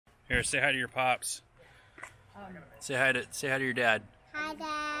Here, say hi to your pops. Say hi to your dad. Hi,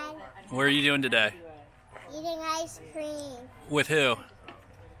 Dad. What are you doing today? Eating ice cream. With who?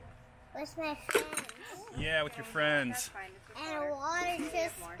 With my friends. Yeah, with your friends. And water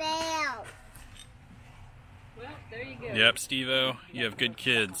just spilled. Well, there you go. Yep, Steve-O, you have good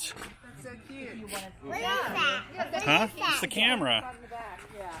kids. That's so cute. What is that? Huh? It's the camera.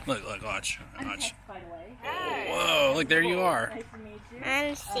 Look, watch. Whoa, look, there you are. I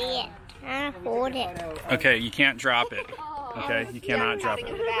don't see it. I don't hold it. Okay, you can't drop it. Okay, you cannot drop it.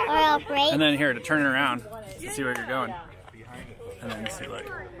 Or I'll break. And then here, to turn it around, to see where you're going. And then see, like,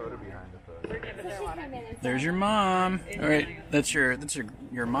 there's your mom. All right, that's your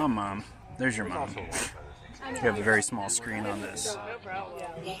mom. There's your mom. You have a very small screen on this.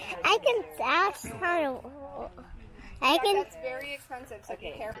 That's kind of. I can. It's very expensive, so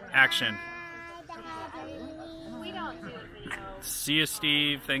be careful. Action. We don't do videos. See you,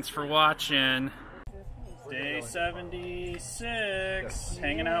 Steve. Thanks for watching. Day 76,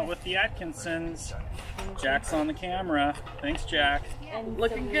 hanging out with the Atkinsons. Jack's on the camera. Thanks, Jack. And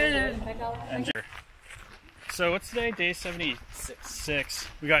looking good. And so what's today? Day 76.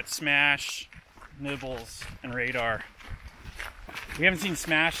 We got Smash, Nibbles, and Radar. We haven't seen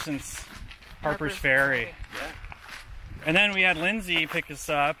Smash since Harper's Ferry. And then we had Lindsay pick us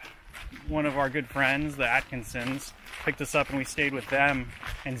up. One of our good friends, the Atkinsons, picked us up and we stayed with them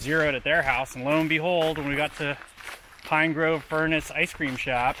and zeroed at their house. And lo and behold, when we got to Pine Grove Furnace Ice Cream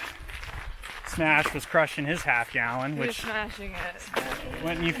Shop, Smash was crushing his half-gallon. He was smashing it.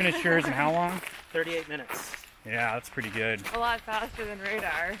 When you finished yours in how long? 38 minutes. Yeah, that's pretty good. A lot faster than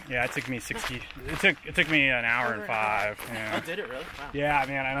Radar. Yeah, it took me 60. It took me an hour and 5. Yeah. Oh, did it really? Wow. Yeah,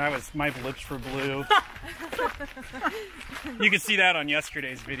 man, and my lips were blue. You could see that on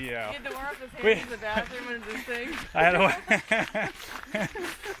yesterday's video. He had to warm up his hands in the bathroom and this thing. I had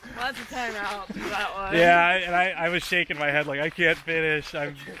Lots of time out for that one. Yeah, I was shaking my head like I can't finish.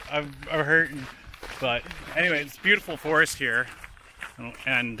 I'm hurting. But anyway, it's beautiful forest here,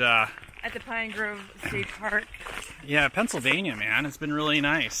 and at the Pine Grove State Park. Yeah, Pennsylvania, man, it's been really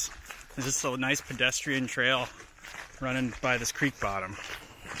nice. There's just a nice pedestrian trail running by this creek bottom.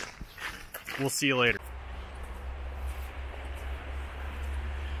 We'll see you later.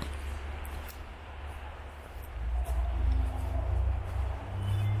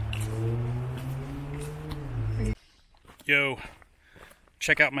 Yo,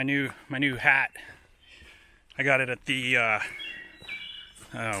 check out my new hat. I got it at the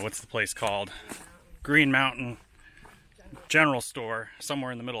what's the place called? Green Mountain General Store,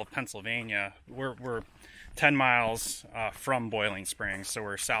 somewhere in the middle of Pennsylvania. We're 10 miles from Boiling Springs, so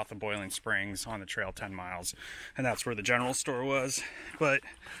we're south of Boiling Springs on the trail 10 miles, and that's where the general store was. But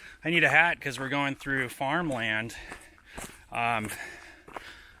I need a hat because we're going through farmland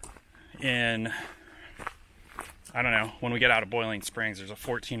in, I don't know, when we get out of Boiling Springs, there's a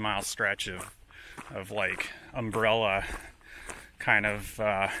 14-mile stretch of like umbrella kind of,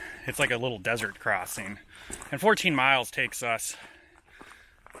 it's like a little desert crossing. And 14 miles takes us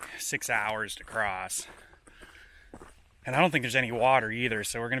 6 hours to cross. And I don't think there's any water either,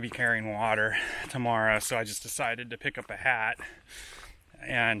 so we're going to be carrying water tomorrow. So I just decided to pick up a hat.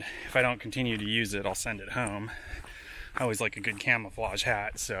 And if I don't continue to use it, I'll send it home. I always like a good camouflage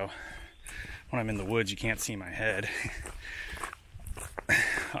hat, so when I'm in the woods, you can't see my head.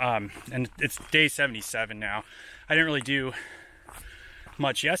 And it's day 77 now. I didn't really do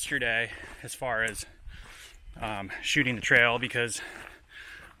much yesterday as far as shooting the trail because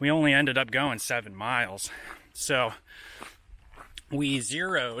we only ended up going 7 miles. So we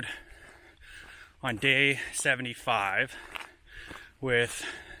zeroed on day 75 with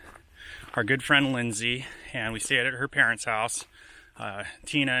our good friend Lindsay, and we stayed at her parents' house,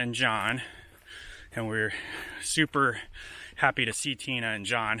 Tina and John, and we're super happy to see Tina and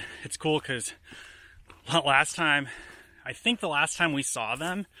John. It's cool because I think the last time we saw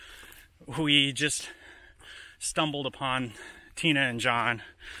them, we just stumbled upon Tina and John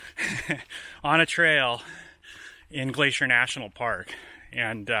on a trail in Glacier National Park.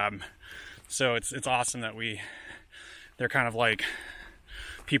 And so it's awesome that they're kind of like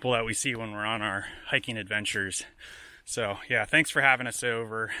people that we see when we're on our hiking adventures. So yeah, thanks for having us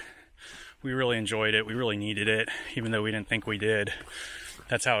over. We really enjoyed it. We really needed it, even though we didn't think we did.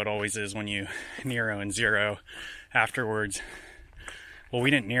 That's how it always is when you Nero and zero afterwards. Well, we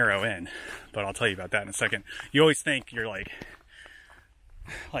didn't Nero in, but I'll tell you about that in a second. You always think you're like,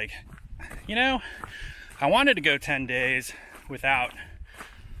 you know, I wanted to go 10 days without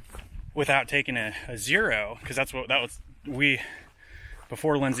taking a zero, because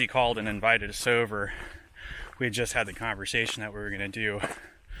before Lindsay called and invited us over, we had just had the conversation that we were going to do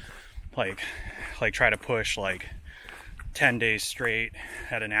like try to push like 10 days straight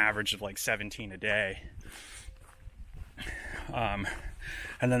at an average of like 17 a day.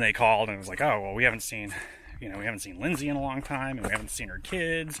 And then they called and it was like, oh, well, we haven't seen Lindsay in a long time, and we haven't seen her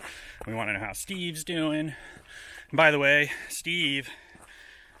kids. We want to know how Steve's doing. And by the way, Steve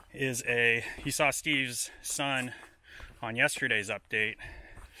is you saw Steve's son on yesterday's update,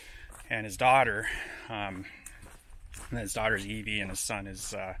 and his daughter, and his daughter's Evie, and his son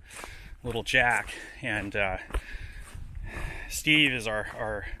is little Jack. And Steve is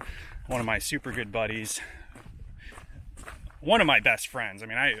our one of my super good buddies. One of my best friends. I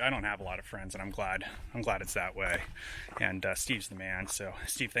mean, I don't have a lot of friends, and I'm glad it's that way. And Steve's the man. So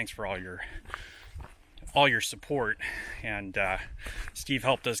Steve, thanks for all your support. And Steve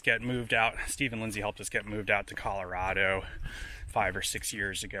helped us get moved out. Steve and Lindsay helped us get moved out to Colorado 5 or 6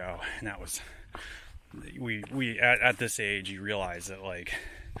 years ago. And that was we at this age, you realize that like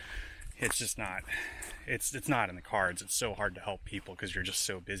it's just not. It's not in the cards. It's so hard to help people because you're just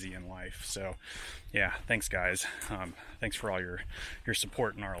so busy in life. So yeah, thanks guys. Thanks for all your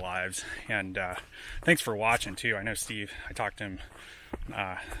support in our lives, and thanks for watching too. I know Steve, I talked to him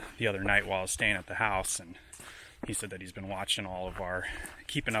the other night while I was staying at the house, and he said that he's been watching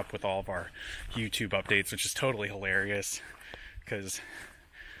keeping up with all of our YouTube updates, which is totally hilarious because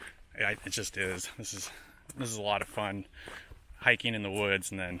it just is. This is a lot of fun hiking in the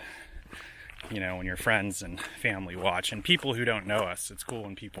woods, and then when your friends and family watch, and people who don't know us, it's cool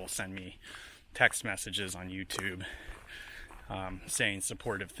when people send me text messages on YouTube saying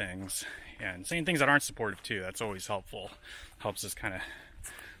supportive things and saying things that aren't supportive too. That's always helpful. Helps us kind of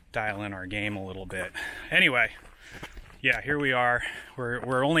dial in our game a little bit. Anyway, yeah, here we are.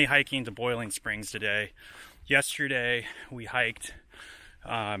 We're only hiking to Boiling Springs today. Yesterday we hiked.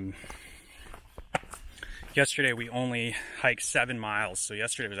 Yesterday we only hiked 7 miles, so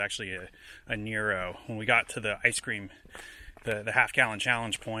yesterday was actually a Nero. When we got to the ice cream, the half-gallon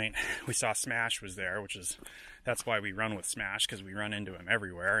challenge point, we saw Smash was there, that's why we run with Smash, because we run into him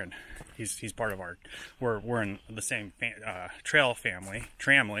everywhere, and he's part of we're in the same trail family,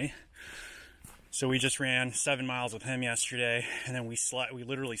 Tramley. So we just ran 7 miles with him yesterday, and then we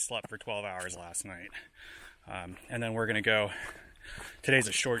literally slept for 12 hours last night. And then we're gonna go. Today's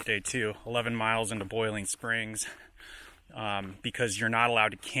a short day too, 11 miles into Boiling Springs, because you're not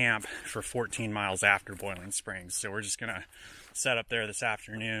allowed to camp for 14 miles after Boiling Springs. So we're just gonna set up there this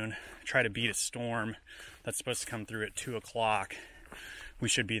afternoon, try to beat a storm that's supposed to come through at 2 o'clock. We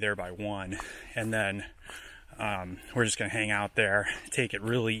should be there by 1, and then we're just gonna hang out there, take it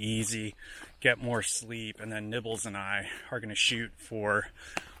really easy, get more sleep, and then Nibbles and I are gonna shoot for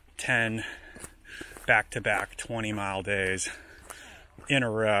 10 back-to-back 20-mile days in a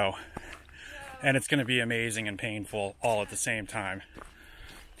row, and it's going to be amazing and painful all at the same time.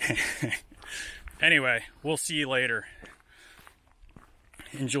 Anyway, we'll see you later.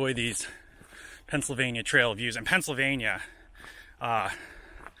 Enjoy these Pennsylvania trail views. And Pennsylvania,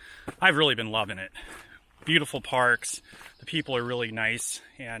 I've really been loving it. Beautiful parks, the people are really nice,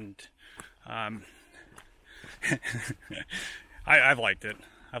 and I've liked it.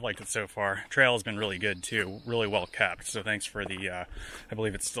 I've liked it so far. Trail has been really good too, really well kept. So thanks for the, I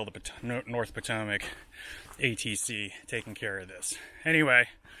believe it's still the North Potomac ATC taking care of this. Anyway,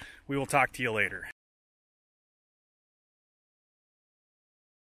 we will talk to you later.